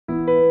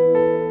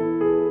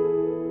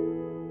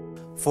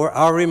for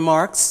our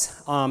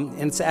remarks.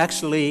 And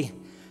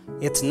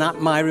it's not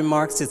my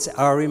remarks, it's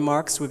our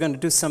remarks. We're going to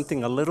do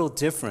something a little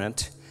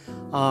different.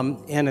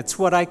 And it's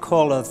what I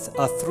call a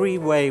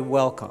three-way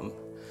welcome.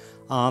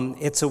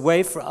 It's a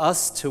way for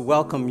us to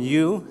welcome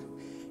you,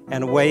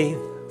 and a way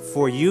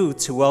for you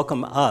to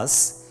welcome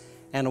us,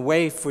 and a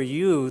way for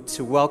you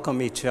to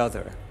welcome each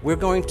other. We're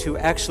going to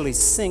actually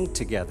sing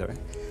together.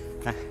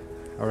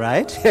 All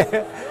right?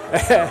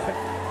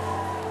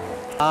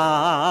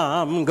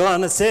 I'm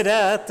gonna sit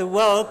at the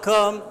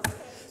welcome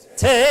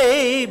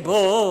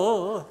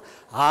table.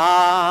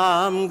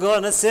 I'm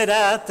gonna sit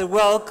at the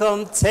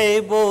welcome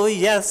table,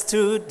 yes,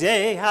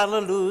 today,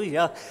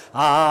 hallelujah.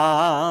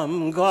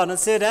 I'm gonna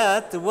sit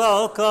at the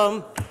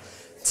welcome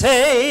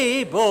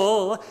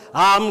table.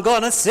 I'm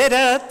gonna sit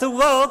at the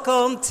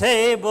welcome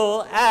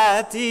table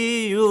at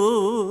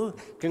DU.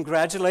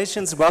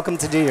 Congratulations, welcome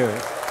to DU.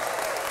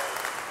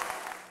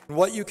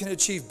 What you can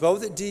achieve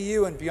both at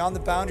DU and beyond the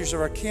boundaries of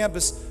our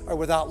campus are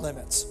without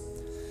limits.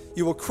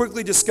 You will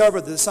quickly discover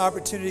that this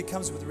opportunity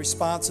comes with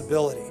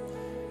responsibility.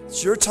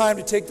 It's your time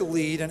to take the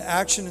lead in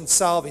action in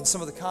solving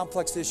some of the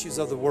complex issues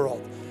of the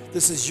world.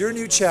 This is your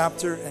new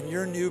chapter and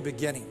your new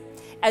beginning.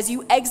 As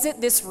you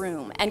exit this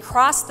room and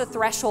cross the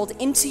threshold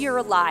into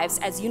your lives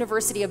as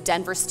University of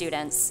Denver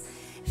students,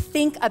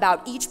 think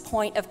about each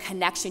point of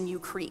connection you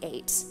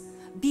create.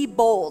 Be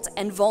bold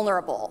and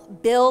vulnerable.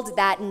 Build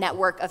that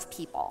network of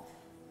people.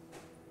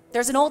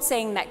 There's an old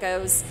saying that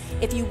goes,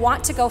 if you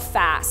want to go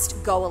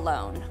fast, go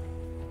alone.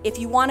 If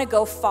you want to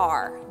go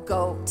far,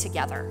 go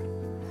together.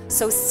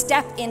 So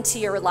step into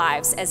your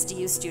lives as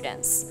DU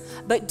students,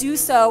 but do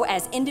so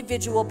as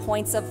individual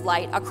points of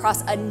light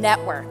across a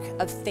network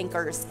of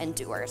thinkers and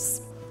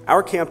doers.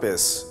 Our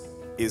campus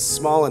is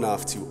small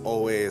enough to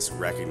always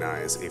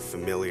recognize a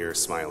familiar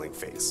smiling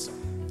face,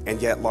 and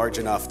yet large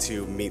enough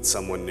to meet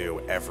someone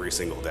new every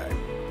single day.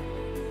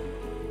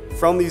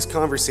 From these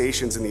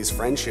conversations and these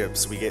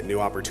friendships, we get new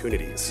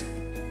opportunities.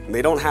 And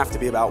they don't have to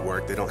be about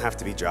work, they don't have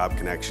to be job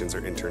connections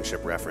or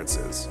internship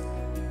references.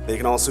 They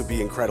can also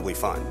be incredibly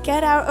fun.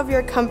 Get out of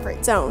your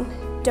comfort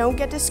zone, don't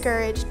get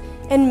discouraged,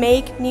 and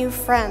make new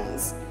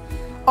friends.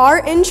 Our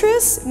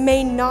interests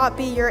may not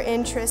be your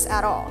interests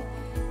at all,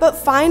 but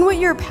find what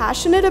you're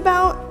passionate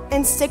about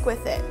and stick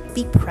with it.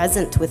 Be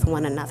present with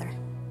one another.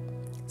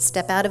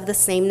 Step out of the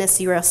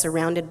sameness you are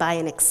surrounded by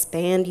and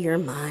expand your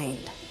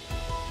mind.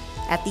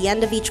 At the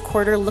end of each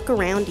quarter, look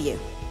around you.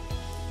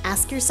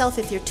 Ask yourself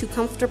if you're too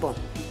comfortable,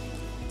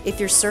 if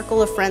your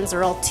circle of friends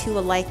are all too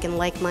alike and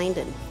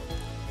like-minded.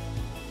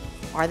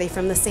 Are they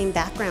from the same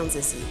backgrounds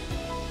as you?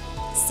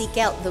 Seek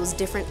out those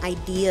different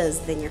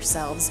ideas than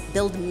yourselves.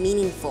 Build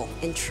meaningful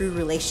and true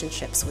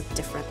relationships with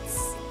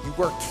difference.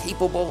 You are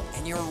capable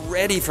and you're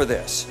ready for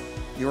this.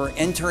 You are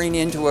entering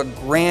into a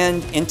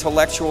grand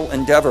intellectual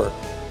endeavor.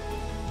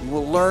 You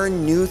will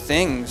learn new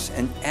things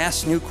and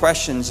ask new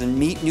questions and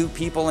meet new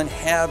people and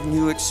have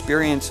new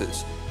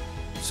experiences.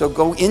 So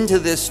go into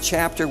this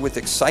chapter with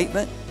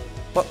excitement,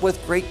 but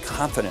with great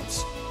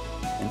confidence.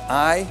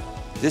 And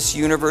this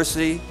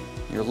university,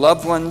 your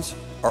loved ones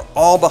are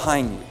all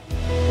behind you.